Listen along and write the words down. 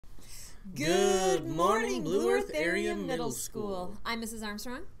Good morning, Blue Earth Area Middle School. I'm Mrs.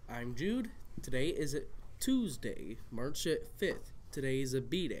 Armstrong. I'm Jude. Today is Tuesday, March 5th. Today is a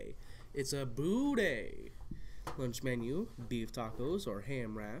B-Day. It's a Boo Day. Lunch menu, beef tacos or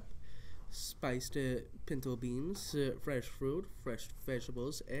ham wrap, spiced pinto beans, fresh fruit, fresh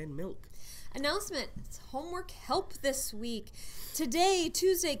vegetables, and milk. Announcement, it's homework help this week. Today,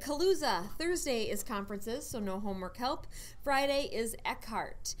 Tuesday, Calusa. Thursday is conferences, so no homework help. Friday is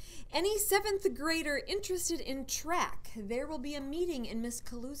Eckhart. Any 7th grader interested in track, there will be a meeting in Miss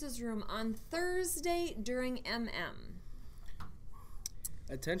Calusa's room on Thursday during MM.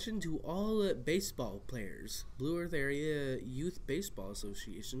 Attention to all baseball players. Blue Earth Area Youth Baseball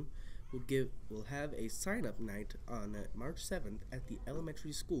Association will have a sign-up night on March 7th at the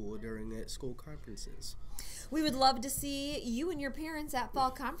elementary school during school conferences. We would love to see you and your parents at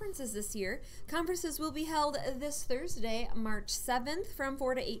fall conferences this year. Conferences will be held this Thursday, March 7th from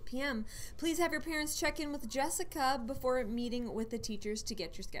 4 to 8 p.m. Please have your parents check in with Jessica before meeting with the teachers to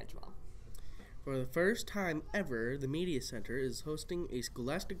get your schedule. For the first time ever, the Media Center is hosting a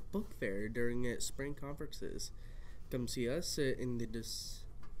Scholastic Book Fair during spring conferences. Come see us in the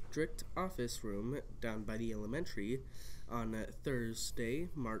district office room down by the elementary on Thursday,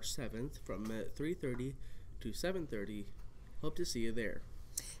 March 7th from 3:30 to 7:30. Hope to see you there.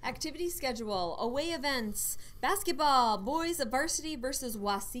 Activity schedule, away events, basketball, boys varsity versus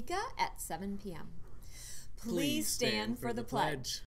Waseca at 7 p.m. Please stand for the pledge.